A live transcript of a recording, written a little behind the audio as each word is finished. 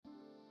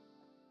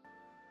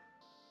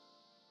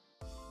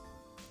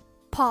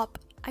Pop.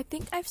 I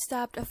think I've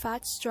stabbed a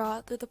fat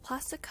straw through the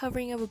plastic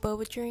covering of a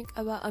boba drink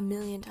about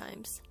 1,000,000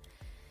 times.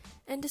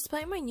 And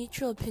despite my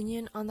neutral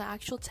opinion on the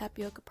actual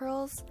tapioca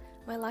pearls,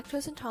 my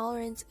lactose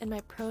intolerance, and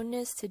my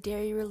proneness to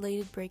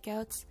dairy-related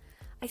breakouts,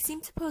 I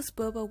seem to post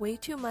boba way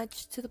too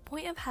much to the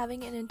point of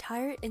having an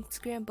entire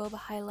Instagram boba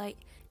highlight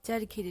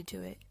dedicated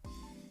to it.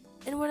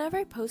 And whenever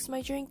I post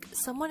my drink,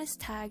 someone is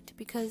tagged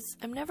because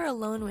I'm never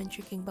alone when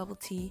drinking bubble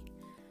tea.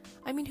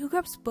 I mean, who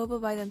grabs boba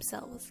by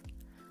themselves?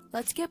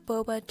 Let's get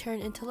boba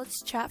turned into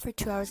let's chat for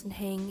 2 hours and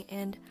hang,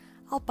 and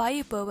I'll buy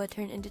you boba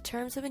turned into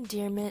terms of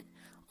endearment,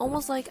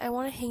 almost like I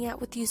want to hang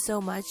out with you so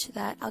much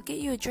that I'll get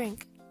you a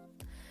drink.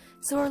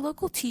 So our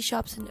local tea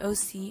shops in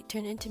OC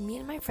turned into me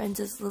and my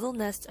friends' little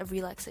nest of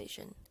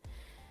relaxation.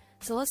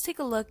 So let's take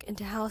a look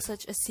into how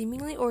such a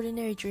seemingly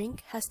ordinary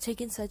drink has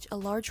taken such a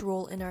large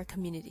role in our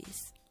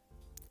communities.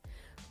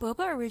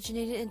 Boba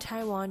originated in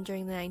Taiwan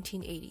during the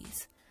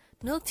 1980s.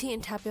 Milk tea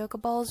and tapioca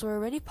balls were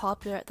already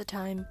popular at the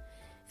time,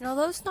 and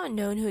although it's not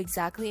known who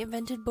exactly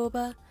invented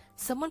boba,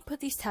 someone put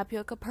these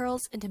tapioca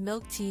pearls into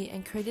milk tea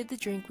and created the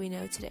drink we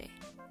know today.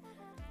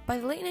 By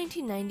the late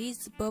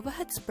 1990s, boba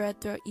had spread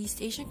throughout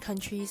East Asian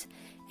countries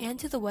and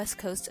to the west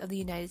coast of the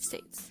United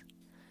States.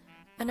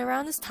 And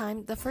around this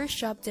time, the first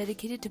shop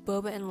dedicated to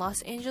boba in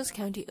Los Angeles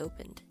County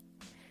opened.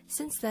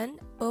 Since then,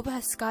 boba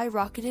has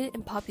skyrocketed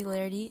in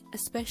popularity,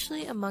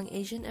 especially among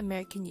Asian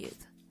American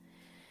youth.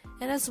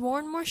 And as more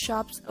and more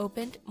shops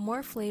opened,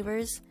 more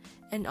flavors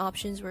and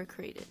options were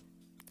created.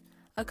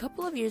 A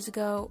couple of years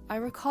ago, I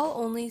recall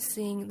only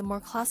seeing the more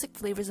classic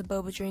flavors of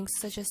boba drinks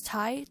such as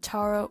Thai,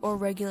 taro, or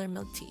regular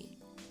milk tea.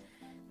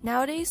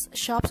 Nowadays,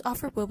 shops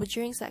offer boba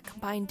drinks that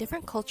combine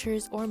different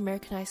cultures or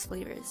Americanized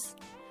flavors.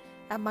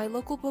 At my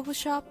local boba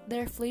shop,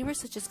 there are flavors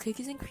such as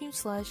cookies and cream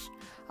slush,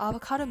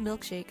 avocado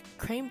milkshake,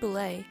 creme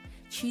brulee,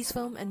 cheese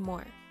foam, and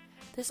more.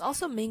 There's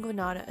also mango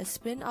nata, a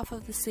spin off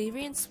of the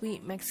savory and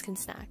sweet Mexican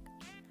snack.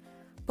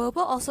 Boba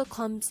also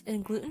comes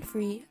in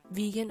gluten-free,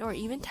 vegan, or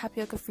even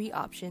tapioca-free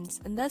options,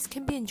 and thus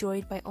can be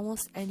enjoyed by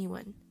almost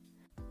anyone.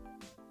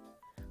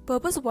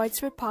 Boba's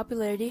widespread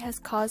popularity has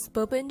caused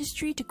boba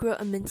industry to grow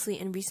immensely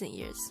in recent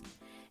years,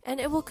 and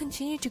it will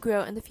continue to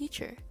grow in the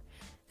future.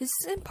 This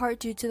is in part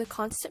due to the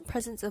constant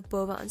presence of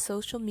boba on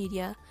social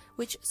media,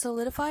 which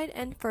solidified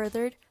and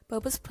furthered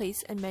boba's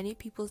place in many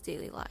people's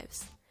daily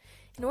lives.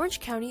 In Orange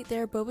County,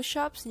 there are boba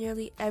shops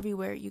nearly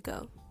everywhere you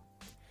go.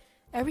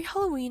 Every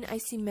Halloween, I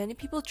see many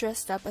people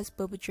dressed up as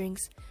boba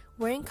drinks,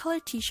 wearing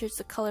colored t-shirts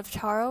the color of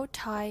taro,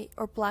 Thai,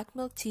 or black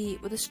milk tea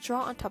with a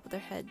straw on top of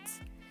their heads.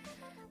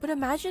 But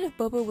imagine if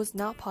boba was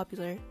not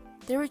popular.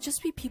 There would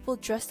just be people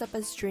dressed up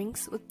as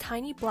drinks with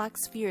tiny black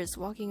spheres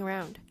walking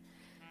around.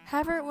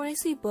 However, when I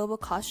see boba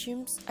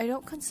costumes, I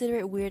don't consider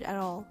it weird at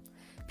all.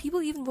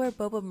 People even wear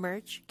boba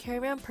merch, carry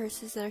around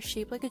purses that are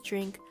shaped like a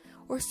drink,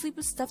 or sleep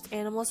with stuffed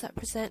animals that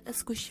present a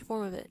squishy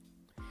form of it.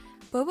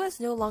 Boba is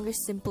no longer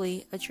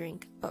simply a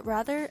drink, but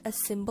rather a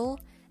symbol,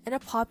 and a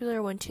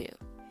popular one too.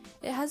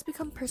 It has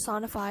become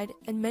personified,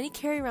 and many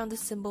carry around the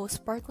symbol with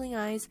sparkling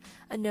eyes,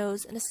 a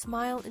nose, and a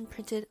smile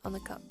imprinted on the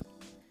cup.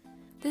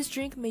 This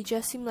drink may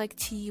just seem like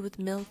tea with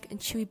milk and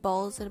chewy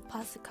balls in a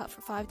plastic cup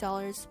for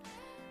 $5,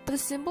 but the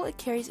symbol it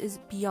carries is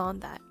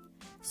beyond that.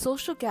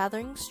 Social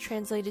gatherings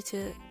translated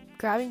to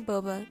grabbing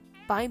boba,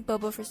 buying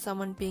boba for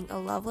someone being a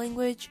love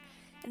language,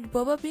 and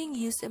boba being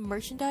used in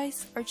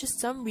merchandise are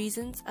just some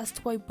reasons as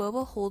to why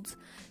boba holds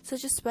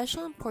such a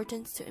special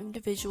importance to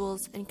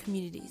individuals and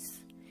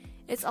communities.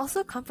 It's also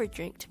a comfort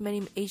drink to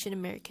many Asian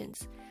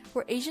Americans,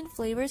 where Asian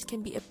flavors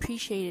can be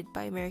appreciated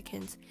by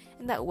Americans,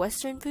 and that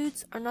Western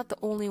foods are not the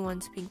only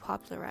ones being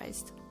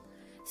popularized.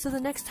 So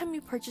the next time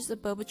you purchase a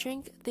boba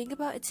drink, think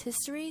about its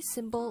history,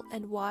 symbol,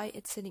 and why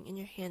it's sitting in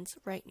your hands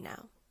right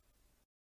now.